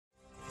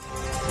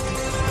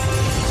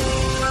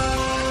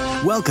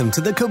Welcome to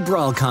the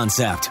Cabral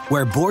Concept,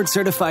 where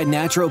board-certified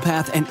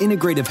naturopath and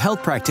integrative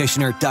health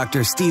practitioner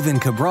Dr. Stephen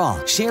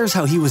Cabral shares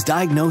how he was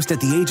diagnosed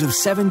at the age of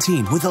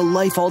 17 with a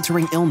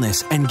life-altering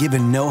illness and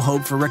given no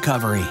hope for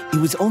recovery. It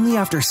was only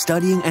after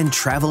studying and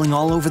traveling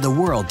all over the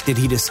world did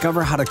he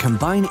discover how to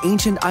combine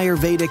ancient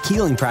Ayurvedic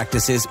healing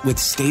practices with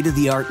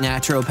state-of-the-art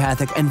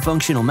naturopathic and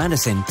functional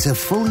medicine to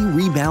fully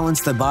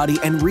rebalance the body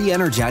and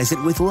re-energize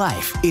it with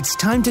life. It's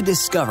time to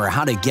discover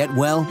how to get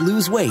well,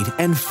 lose weight,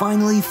 and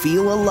finally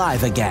feel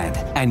alive again.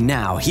 And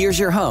now, here's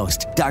your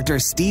host, Dr.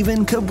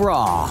 Stephen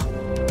Cabral.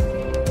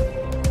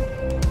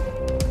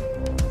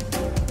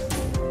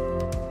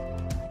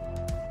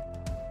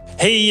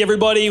 Hey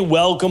everybody,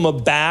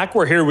 welcome back.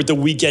 We're here with the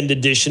weekend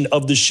edition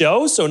of the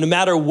show. So no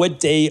matter what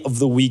day of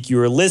the week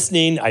you are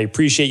listening, I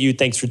appreciate you.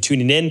 Thanks for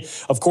tuning in.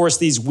 Of course,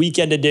 these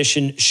weekend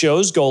edition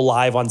shows go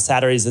live on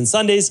Saturdays and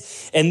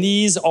Sundays, and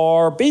these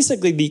are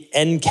basically the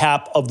end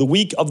cap of the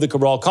week of the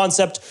Cabral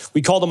Concept.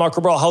 We call them our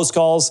Cabral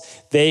HouseCalls.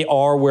 They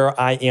are where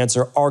I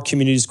answer our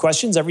community's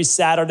questions every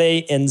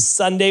Saturday and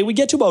Sunday. We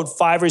get to about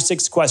 5 or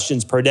 6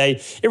 questions per day.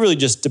 It really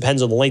just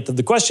depends on the length of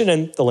the question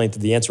and the length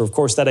of the answer, of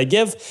course, that I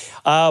give.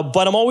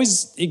 But I'm always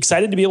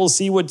excited to be able to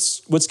see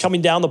what's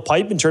coming down the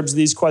pipe in terms of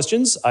these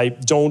questions. I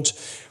don't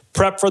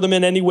prep for them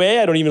in any way.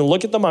 I don't even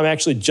look at them. I'm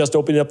actually just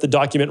opening up the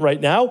document right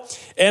now.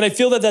 And I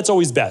feel that that's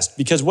always best,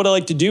 because what I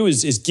like to do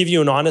is give you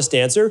an honest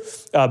answer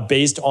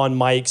based on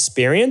my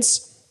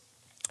experience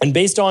and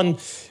based on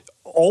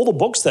all the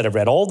books that I've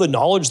read, all the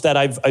knowledge that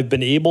I've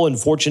been able and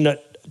fortunate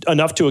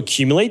enough to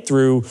accumulate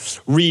through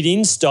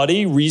reading,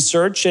 study,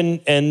 research,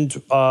 and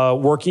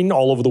working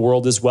all over the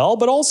world as well.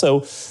 But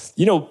also,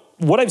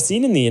 what I've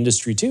seen in the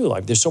industry too.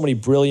 Like, there's so many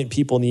brilliant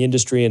people in the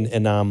industry,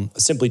 and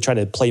simply trying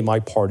to play my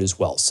part as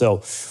well.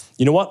 So,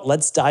 you know what?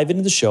 Let's dive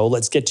into the show.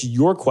 Let's get to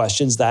your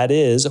questions. That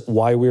is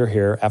why we're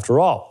here after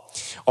all.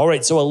 All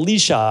right, so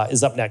Alicia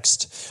is up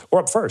next, or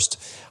up first.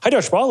 Hi,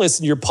 Dr. Cabral. I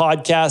listen to your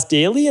podcast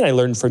daily, and I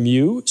learn from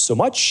you so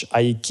much.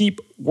 I keep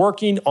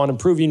working on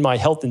improving my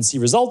health and see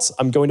results.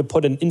 I'm going to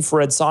put an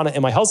infrared sauna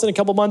in my house in a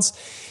couple months.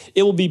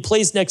 It will be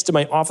placed next to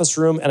my office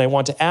room, and I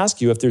want to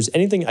ask you if there's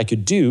anything I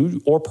could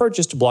do or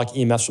purchase to block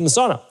EMFs from the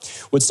sauna.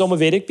 Would Soma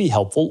Vedic be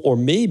helpful, or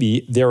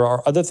maybe there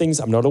are other things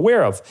I'm not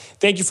aware of?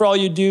 Thank you for all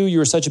you do.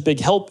 You're such a big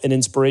help and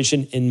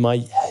inspiration in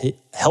my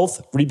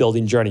health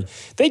rebuilding journey./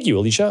 you,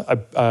 Alicia.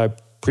 I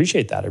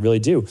appreciate that. I really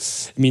do.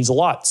 It means a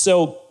lot.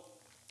 So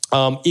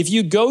if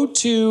you go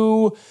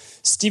to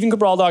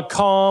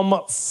stephencabral.com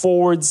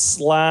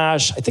 /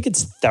 I think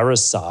it's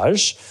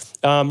Therasage.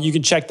 You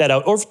can check that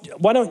out. Or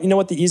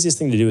the easiest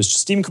thing to do is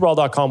just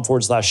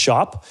stephencabral.com /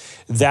 shop.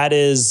 That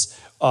is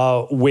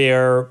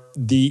where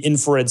the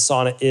infrared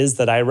sauna is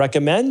that I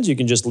recommend. You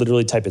can just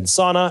literally type in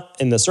sauna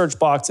in the search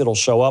box. It'll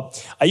show up.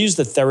 I use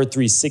the Thera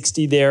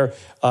 360 there.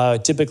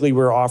 Typically,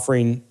 we're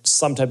offering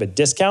some type of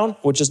discount,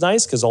 which is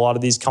nice because a lot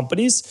of these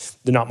companies,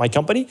 they're not my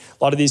company.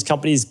 A lot of these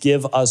companies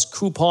give us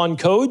coupon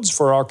codes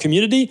for our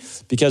community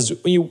because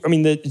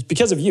it's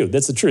because of you.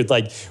 That's the truth.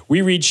 Like,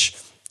 we reach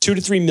 2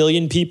 to 3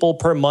 million people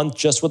per month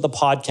just with the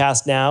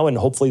podcast now, and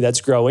hopefully that's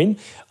growing.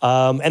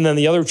 And then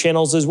the other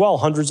channels as well,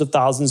 hundreds of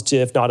thousands to,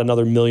 if not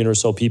another million or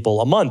so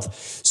people a month.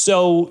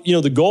 So,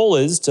 the goal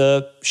is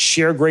to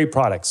share great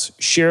products,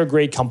 share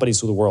great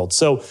companies with the world.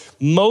 So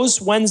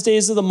most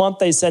Wednesdays of the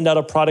month, I send out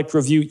a product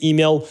review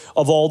email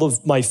of all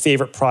of my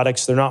favorite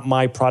products. They're not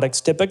my products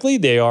typically.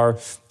 They are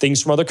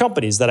things from other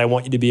companies that I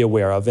want you to be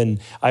aware of. And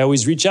I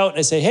always reach out and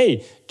I say,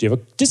 hey, do you have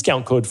a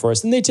discount code for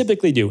us? And they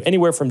typically do,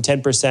 anywhere from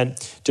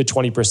 10% to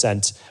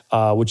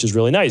 20%, which is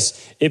really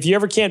nice. If you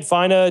ever can't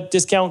find a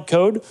discount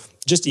code,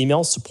 just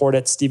email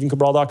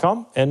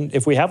support@stephencabral.com. And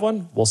if we have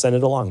one, we'll send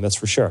it along. That's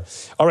for sure.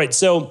 All right.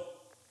 So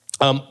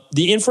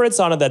the infrared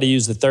sauna that I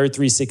use, the Thera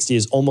 360,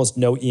 is almost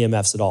no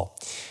EMFs at all.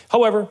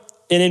 However,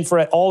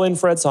 all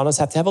infrared saunas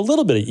have to have a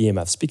little bit of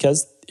EMFs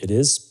because it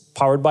is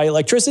powered by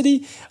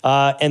electricity,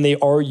 and they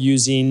are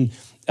using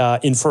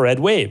infrared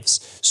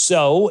waves.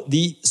 So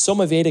the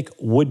Soma Vedic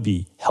would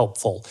be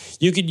helpful.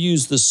 You could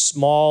use the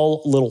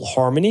small little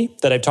harmony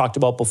that I've talked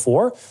about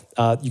before.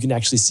 You can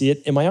actually see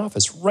it in my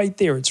office right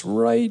there. It's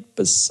right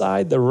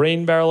beside the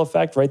rain barrel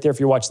effect right there. If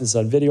you're watching this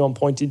on video, I'm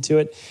pointing to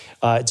it.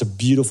 It's a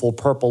beautiful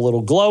purple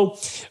little glow.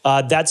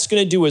 That's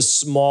going to do a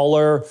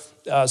smaller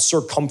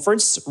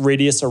circumference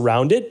radius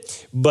around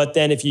it. But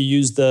then if you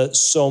use the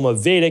Soma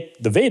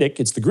Vedic,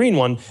 it's the green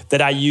one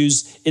that I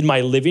use in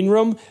my living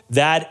room,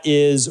 that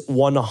is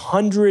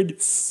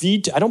 100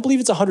 feet. I don't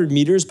believe it's 100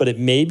 meters, but it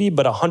may be,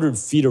 but 100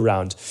 feet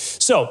around.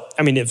 So,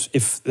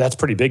 if that's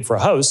pretty big for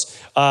a house,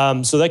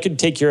 so that could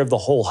take care of the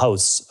whole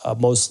house,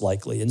 most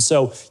likely. And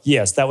so,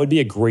 yes, that would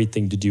be a great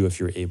thing to do if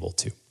you're able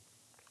to.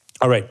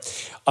 All right.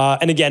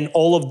 And again,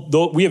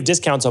 we have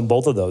discounts on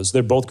both of those.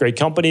 They're both great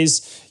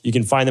companies. You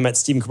can find them at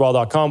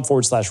stephencabral.com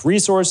 /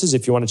 resources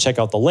if you want to check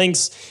out the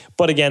links.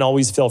 But again,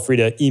 always feel free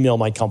to email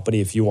my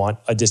company if you want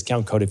a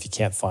discount code if you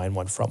can't find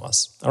one from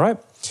us. All right.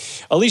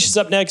 Alicia's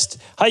up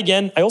next. Hi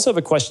again. I also have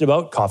a question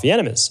about coffee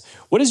enemas.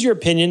 What is your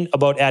opinion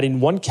about adding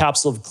 1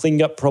 capsule of clean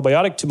gut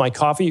probiotic to my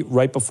coffee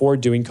right before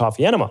doing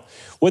coffee enema?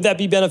 Would that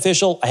be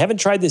beneficial? I haven't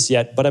tried this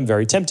yet, but I'm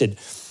very tempted.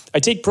 I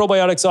take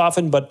probiotics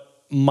often, but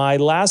my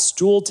last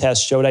stool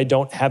test showed I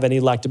don't have any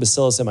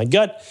lactobacillus in my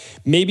gut.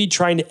 Maybe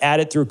trying to add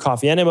it through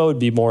coffee enema would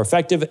be more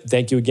effective.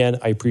 Thank you again.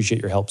 I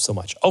appreciate your help so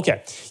much.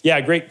 Okay. Yeah,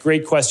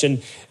 great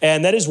question.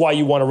 And that is why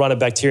you want to run a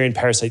bacteria and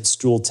parasite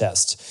stool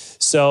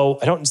test. So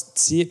I don't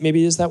see it.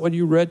 Maybe is that what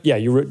you read? Yeah,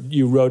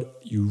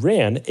 you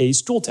ran a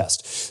stool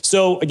test.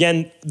 So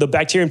again, the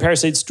bacteria and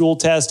parasite stool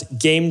test,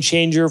 game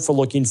changer for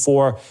looking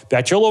for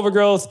bacterial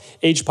overgrowth,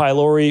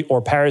 H-pylori,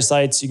 or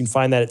parasites. You can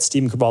find that at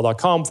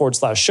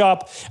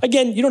stevencabral.com/shop.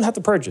 Again, you don't have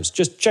to purchase.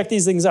 Just check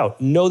these things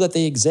out. Know that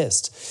they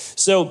exist.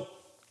 So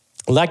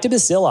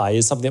lactobacilli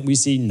is something that we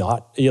see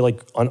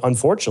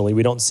unfortunately,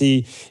 we don't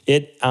see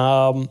it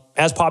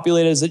as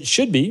populated as it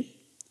should be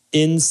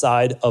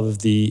inside of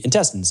the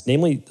intestines,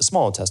 namely the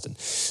small intestine.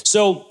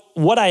 So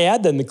what I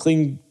add then, the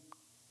clean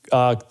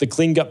gut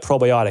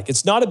probiotic,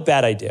 it's not a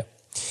bad idea.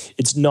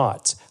 It's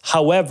not.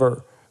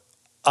 However,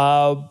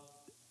 so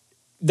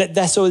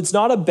it's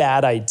not a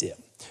bad idea.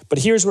 But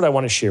here's what I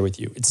want to share with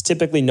you. It's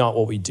typically not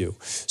what we do.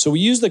 So we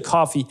use the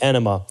coffee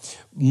enema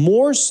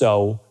more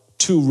so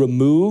to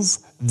remove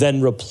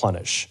than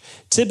replenish.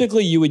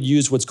 Typically, you would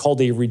use what's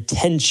called a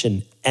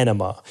retention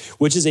enema,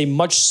 which is a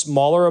much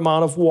smaller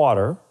amount of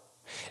water,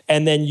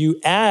 and then you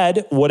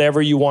add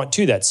whatever you want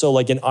to that. So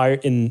like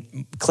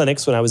in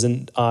clinics when I was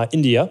in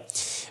India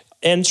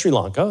and Sri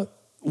Lanka,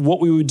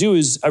 what we would do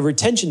is a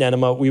retention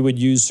enema, we would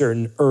use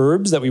certain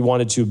herbs that we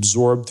wanted to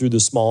absorb through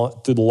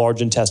the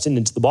large intestine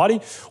into the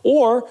body,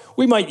 or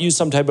we might use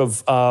some type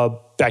of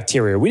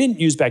bacteria. We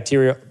didn't use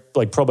bacteria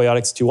like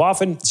probiotics too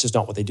often. It's just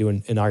not what they do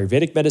in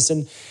Ayurvedic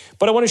medicine.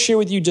 But I want to share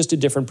with you just a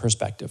different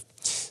perspective.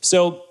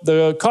 So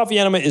the coffee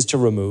enema is to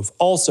remove.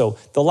 Also,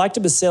 the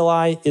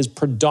lactobacilli is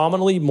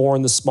predominantly more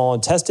in the small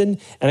intestine,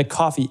 and a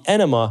coffee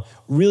enema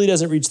really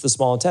doesn't reach the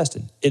small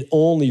intestine. It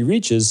only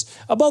reaches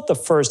about the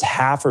first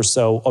half or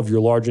so of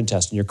your large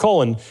intestine, your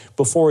colon,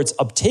 before it's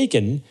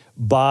uptaken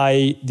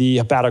by the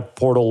hepatic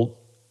portal.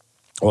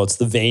 Well, it's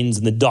the veins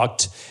and the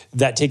duct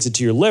that takes it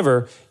to your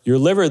liver. Your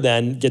liver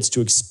then gets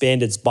to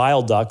expand its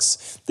bile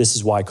ducts. This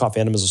is why coffee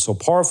enemas are so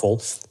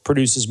powerful.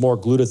 Produces more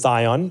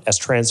glutathione as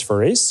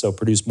transferase, so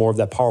produce more of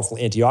that powerful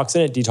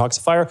antioxidant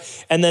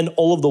detoxifier. And then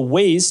all of the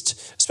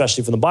waste,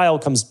 especially from the bile,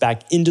 comes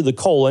back into the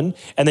colon,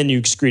 and then you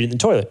excrete it in the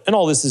toilet. And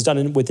all this is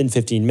done within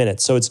 15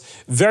 minutes. So it's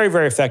very,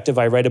 very effective.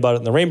 I write about it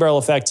in the rain barrel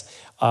effect,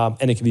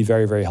 and it can be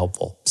very, very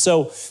helpful.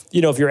 So,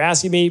 if you're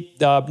asking me,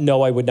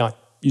 no, I would not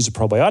use a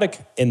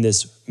probiotic in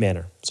this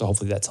manner. So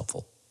hopefully that's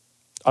helpful.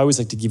 I always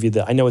like to give you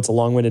I know it's a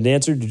long-winded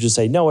answer to just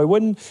say, no, I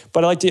wouldn't,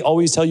 but I like to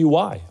always tell you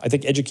why. I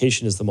think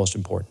education is the most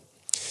important.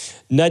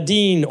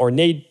 Nadine is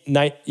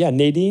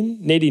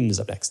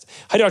up next.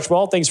 Hi, Dr.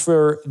 Ball. Thanks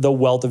for the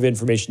wealth of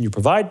information you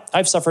provide.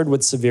 I've suffered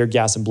with severe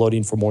gas and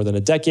bloating for more than a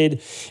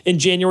decade. In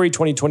January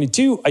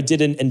 2022, I did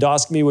an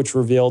endoscopy, which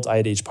revealed I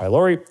had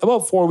H-pylori,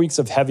 about 4 weeks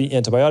of heavy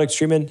antibiotics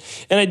treatment,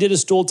 and I did a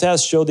stool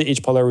test, showed the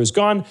H-pylori was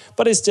gone,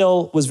 but I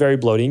still was very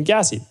bloaty and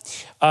gassy.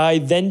 I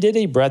then did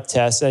a breath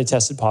test, and I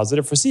tested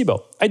positive for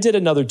SIBO. I did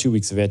another 2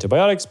 weeks of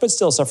antibiotics, but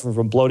still suffering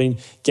from bloating,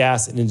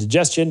 gas, and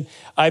indigestion.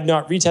 I've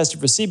not retested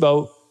for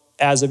SIBO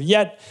as of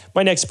yet.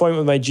 My next appointment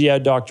with my GI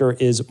doctor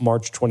is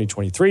March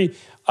 2023.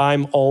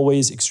 I'm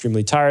always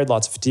extremely tired,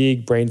 lots of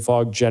fatigue, brain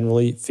fog,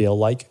 generally feel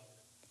like,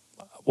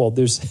 well,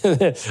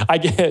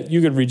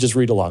 you can just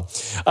read along.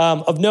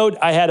 Of note,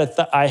 I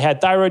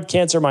had thyroid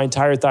cancer. My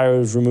entire thyroid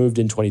was removed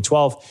in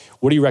 2012.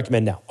 What do you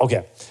recommend now?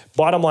 Okay,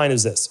 bottom line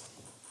is this.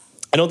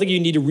 I don't think you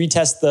need to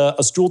retest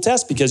a stool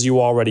test because you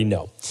already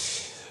know.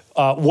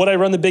 Would I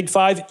run the Big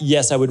Five?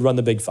 Yes, I would run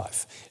the Big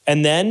Five.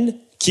 And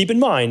then keep in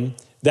mind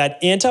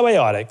that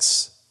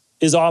antibiotics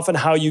is often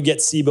how you get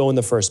SIBO in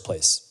the first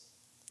place.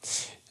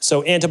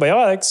 So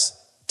antibiotics,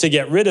 to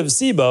get rid of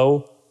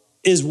SIBO,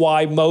 is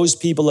why most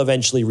people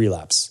eventually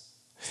relapse.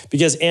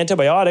 Because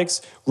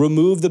antibiotics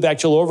remove the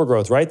bacterial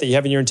overgrowth, right, that you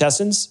have in your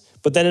intestines,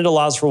 but then it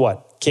allows for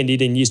what?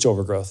 Candida and yeast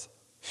overgrowth.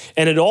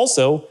 And it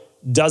also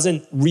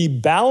doesn't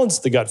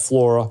rebalance the gut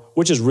flora,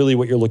 which is really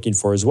what you're looking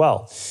for as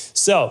well.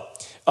 So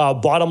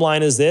bottom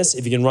line is this: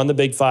 if you can run the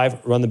Big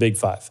Five, run the Big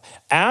Five.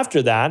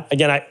 After that,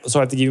 again, I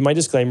have to give you my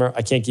disclaimer.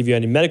 I can't give you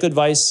any medical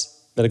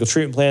advice, medical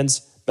treatment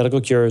plans,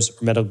 medical cures,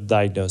 or medical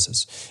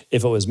diagnosis.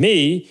 If it was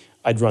me,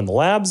 I'd run the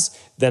labs.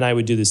 Then I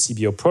would do the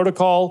SIBO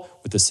protocol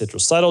with the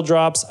citruscidal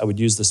drops. I would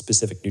use the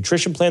specific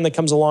nutrition plan that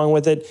comes along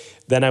with it.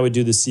 Then I would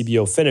do the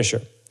SIBO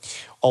finisher.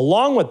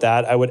 Along with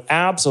that, I would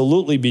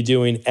absolutely be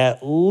doing at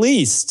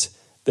least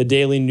the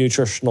daily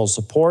nutritional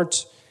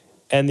support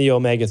and the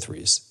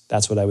omega-3s.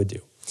 That's what I would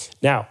do.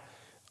 Now,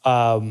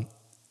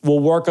 we'll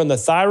work on the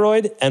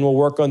thyroid and we'll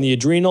work on the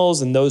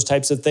adrenals and those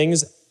types of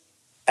things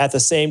at the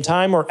same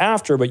time or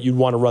after, but you'd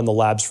want to run the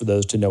labs for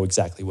those to know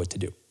exactly what to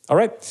do. All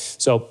right?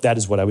 So that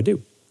is what I would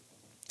do.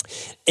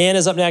 Anne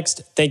is up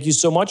next. Thank you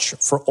so much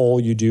for all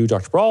you do,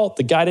 Dr. Cabral.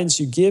 The guidance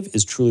you give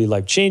is truly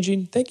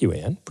life-changing. Thank you,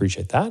 Anne.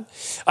 Appreciate that.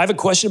 I have a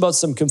question about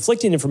some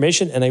conflicting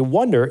information, and I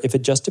wonder if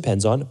it just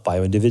depends on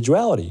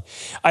bioindividuality.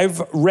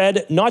 I've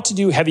read not to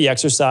do heavy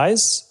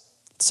exercise,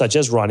 such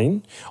as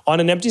running, on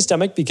an empty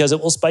stomach because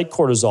it will spike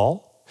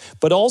cortisol,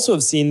 but also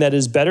have seen that it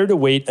is better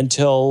to eat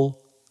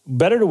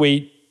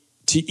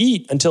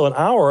until an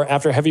hour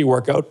after a heavy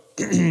workout.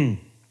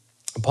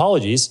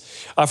 Apologies,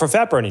 for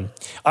fat burning.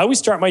 I always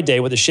start my day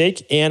with a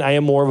shake, and I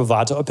am more of a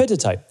Vata or Pitta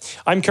type.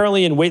 I'm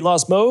currently in weight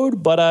loss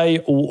mode, but I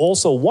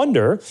also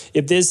wonder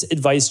if this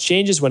advice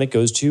changes when it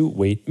goes to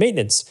weight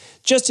maintenance,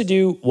 just to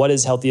do what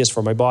is healthiest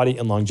for my body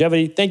and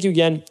longevity. Thank you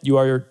again. You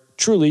are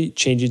truly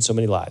changing so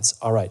many lives.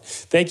 All right.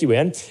 Thank you,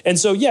 Ann. And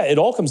so, yeah, it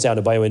all comes down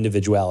to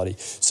bioindividuality.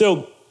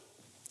 So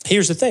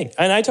here's the thing.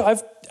 And I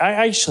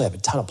actually have a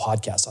ton of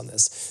podcasts on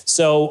this.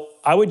 So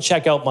I would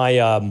check out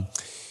my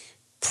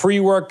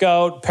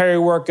pre-workout,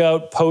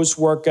 peri-workout,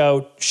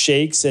 post-workout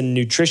shakes and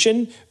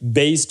nutrition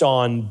based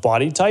on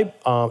body type.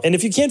 And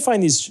if you can't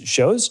find these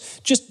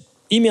shows, just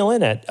email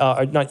in at,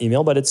 not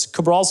email, but it's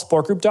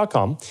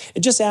cabralsupportgroup.com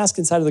and just ask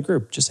inside of the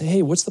group. Just say,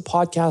 hey, what's the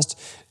podcast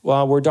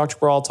where Dr.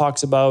 Cabral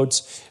talks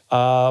about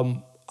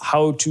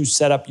how to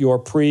set up your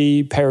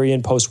pre, peri,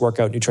 and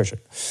post-workout nutrition?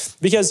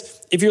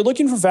 Because if you're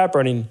looking for fat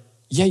burning,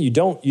 yeah, you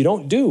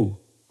don't do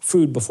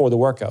food before the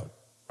workout,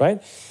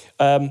 right?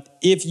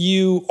 If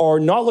you are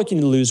not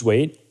looking to lose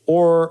weight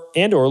or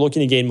looking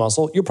to gain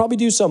muscle, you'll probably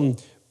do some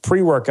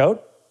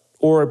pre-workout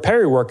or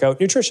peri-workout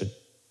nutrition,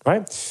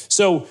 right?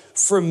 So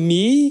for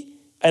me,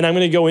 and I'm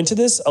going to go into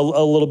this a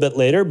little bit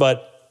later,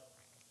 but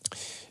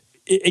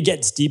it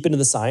gets deep into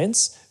the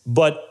science.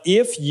 But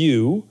if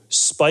you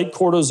spike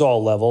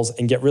cortisol levels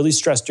and get really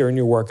stressed during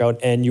your workout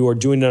and you are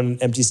doing it on an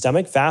empty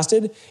stomach,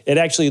 fasted, it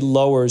actually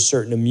lowers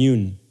certain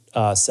immune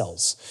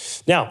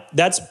cells. Now,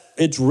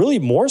 it's really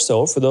more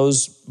so for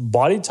those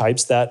body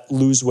types that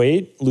lose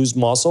weight, lose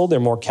muscle. They're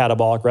more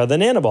catabolic rather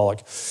than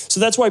anabolic. So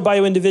that's why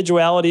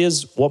bioindividuality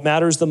is what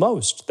matters the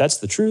most. That's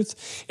the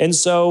truth. And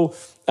so,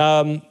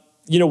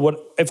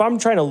 if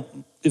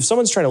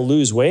someone's trying to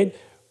lose weight,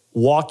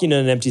 walking on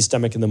an empty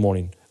stomach in the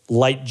morning,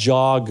 light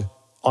jog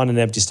on an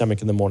empty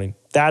stomach in the morning.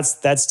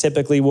 That's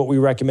typically what we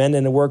recommend,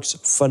 and it works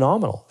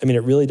phenomenal. I mean,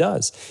 it really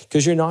does,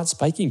 because you're not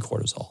spiking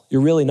cortisol.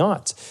 You're really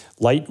not.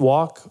 Light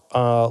walk,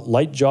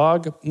 light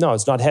jog, no,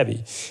 it's not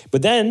heavy.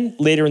 But then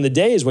later in the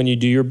day is when you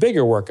do your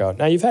bigger workout.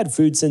 Now, you've had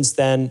food since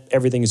then.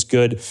 Everything's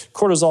good.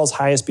 Cortisol is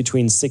highest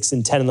between 6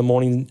 and 10 in the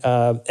morning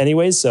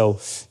anyways, so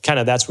kind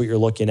of that's what you're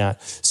looking at.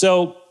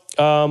 So,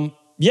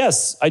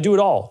 yes, I do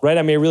it all, right?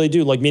 I mean, I really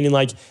do, meaning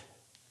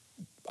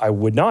I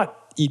would not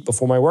eat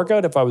before my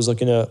workout if I was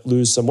looking to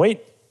lose some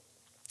weight.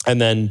 And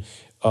then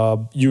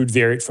you would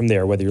vary it from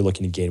there, whether you're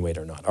looking to gain weight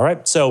or not. All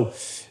right. So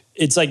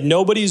it's like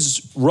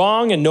nobody's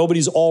wrong and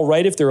nobody's all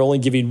right if they're only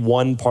giving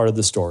one part of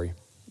the story.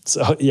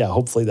 So yeah,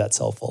 hopefully that's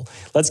helpful.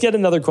 Let's get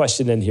another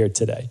question in here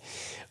today.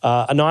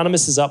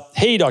 Anonymous is up.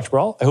 Hey, Dr.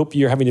 Cabral, I hope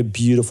you're having a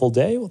beautiful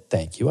day. Well,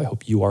 thank you. I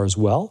hope you are as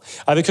well.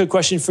 I have a quick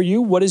question for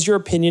you. What is your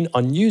opinion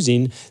on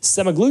using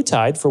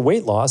semaglutide for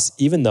weight loss,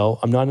 even though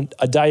I'm not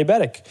a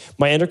diabetic?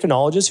 My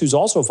endocrinologist, who's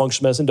also a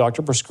functional medicine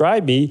doctor,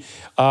 prescribed me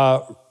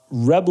ribociclib.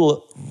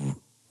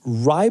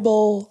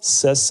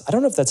 I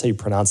don't know if that's how you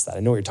pronounce that. I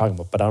know what you're talking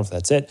about, but I don't know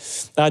if that's it.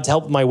 To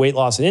help my weight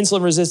loss and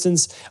insulin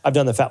resistance. I've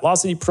done the Fat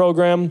Velocity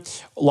program,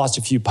 lost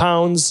a few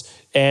pounds,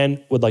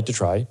 and would like to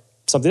try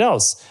something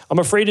else. I'm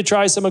afraid to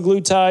try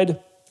semaglutide,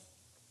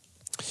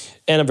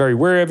 and I'm very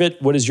wary of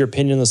it. What is your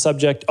opinion on the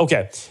subject?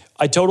 Okay,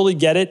 I totally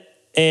get it.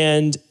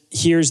 And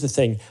here's the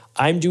thing.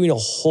 I'm doing a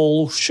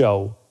whole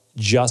show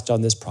just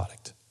on this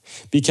product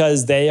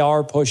because they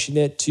are pushing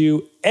it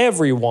to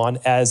everyone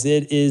as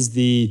it is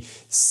the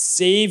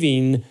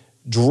saving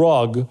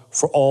drug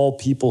for all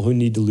people who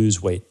need to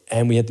lose weight.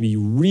 And we have to be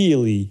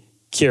really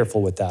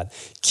careful with that.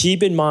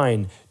 Keep in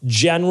mind,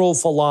 general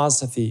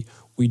philosophy,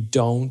 we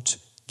don't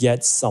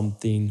get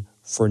something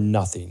for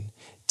nothing.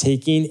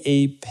 Taking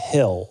a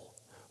pill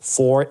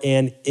for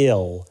an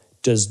ill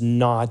does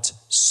not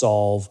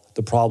solve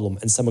the problem.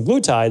 And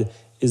semaglutide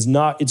is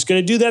not, it's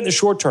going to do that in the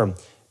short term.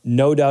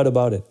 No doubt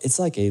about it. It's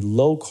like a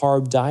low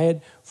carb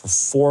diet for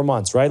 4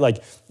 months, right?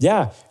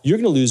 Yeah, you're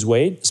going to lose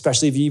weight,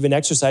 especially if you even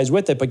exercise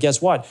with it. But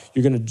guess what?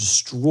 You're going to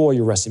destroy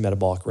your resting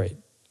metabolic rate.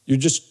 You're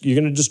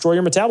going to destroy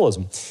your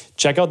metabolism.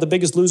 Check out the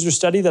Biggest Loser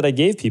study that I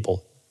gave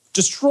people.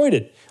 Destroyed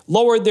it.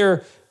 Lowered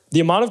the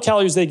amount of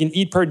calories they can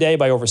eat per day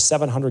by over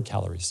 700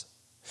 calories.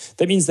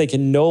 That means they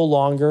can no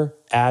longer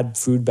add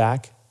food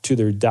back to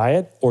their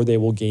diet or they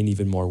will gain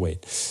even more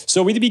weight.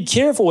 So we need to be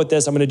careful with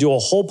this. I'm going to do a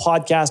whole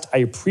podcast. I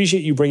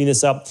appreciate you bringing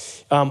this up.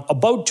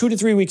 About 2 to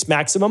 3 weeks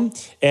maximum.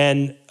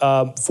 And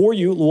for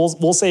you,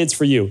 we'll say it's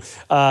for you.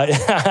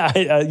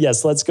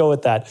 Yes, let's go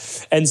with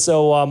that. And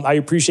so I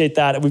appreciate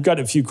that. We've got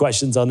a few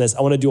questions on this.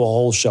 I want to do a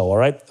whole show, all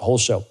right? A whole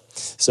show.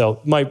 So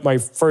my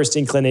first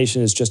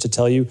inclination is just to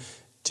tell you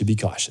to be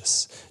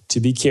cautious. to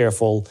be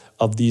careful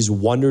of these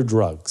wonder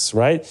drugs,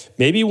 right?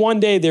 Maybe one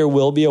day there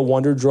will be a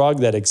wonder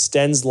drug that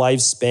extends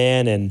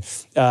lifespan and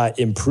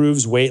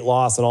improves weight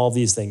loss and all of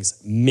these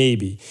things.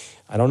 Maybe.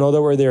 I don't know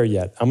that we're there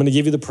yet. I'm going to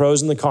give you the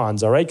pros and the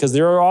cons, all right? Because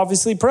there are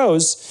obviously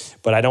pros,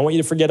 but I don't want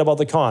you to forget about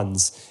the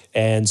cons.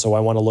 And so I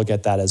want to look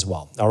at that as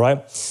well, all right?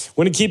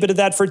 We're going to keep it at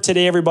that for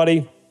today,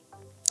 everybody.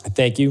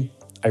 Thank you.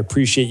 I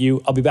appreciate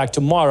you. I'll be back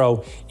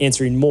tomorrow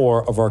answering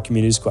more of our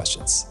community's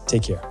questions.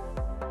 Take care.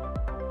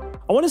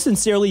 I want to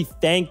sincerely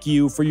thank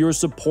you for your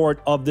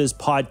support of this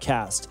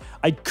podcast.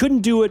 I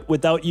couldn't do it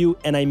without you,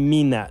 and I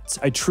mean that.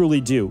 I truly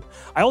do.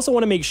 I also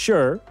want to make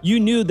sure you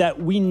knew that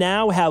we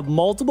now have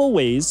multiple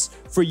ways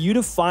for you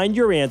to find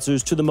your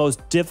answers to the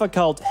most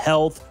difficult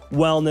health,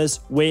 wellness,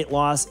 weight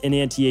loss, and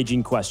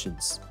anti-aging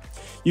questions.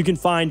 You can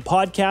find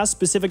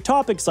podcast-specific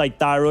topics like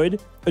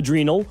thyroid,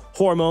 adrenal,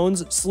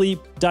 hormones, sleep,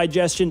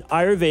 digestion,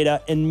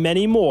 Ayurveda, and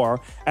many more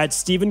at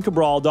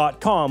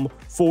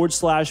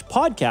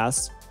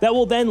stevencabral.com/podcasts that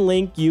will then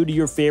link you to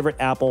your favorite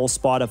Apple,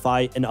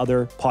 Spotify, and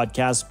other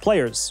podcast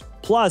players.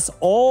 Plus,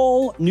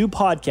 all new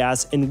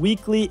podcasts and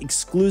weekly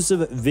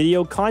exclusive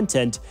video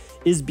content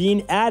is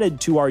being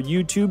added to our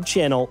YouTube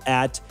channel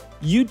at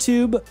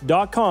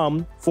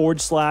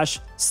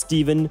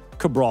youtube.com/Steven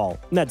Cabral.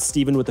 And that's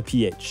Steven with a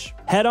PH.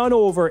 Head on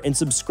over and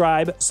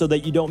subscribe so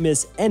that you don't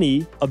miss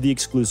any of the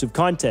exclusive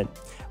content.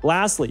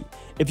 Lastly,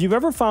 if you've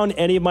ever found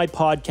any of my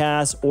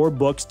podcasts or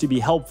books to be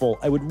helpful,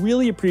 I would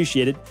really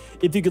appreciate it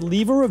if you could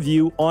leave a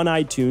review on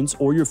iTunes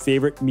or your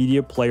favorite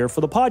media player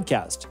for the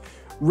podcast.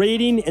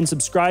 Rating and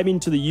subscribing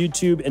to the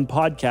YouTube and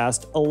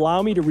podcast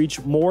allow me to reach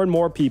more and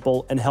more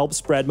people and help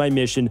spread my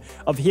mission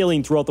of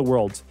healing throughout the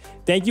world.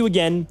 Thank you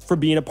again for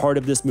being a part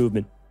of this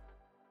movement.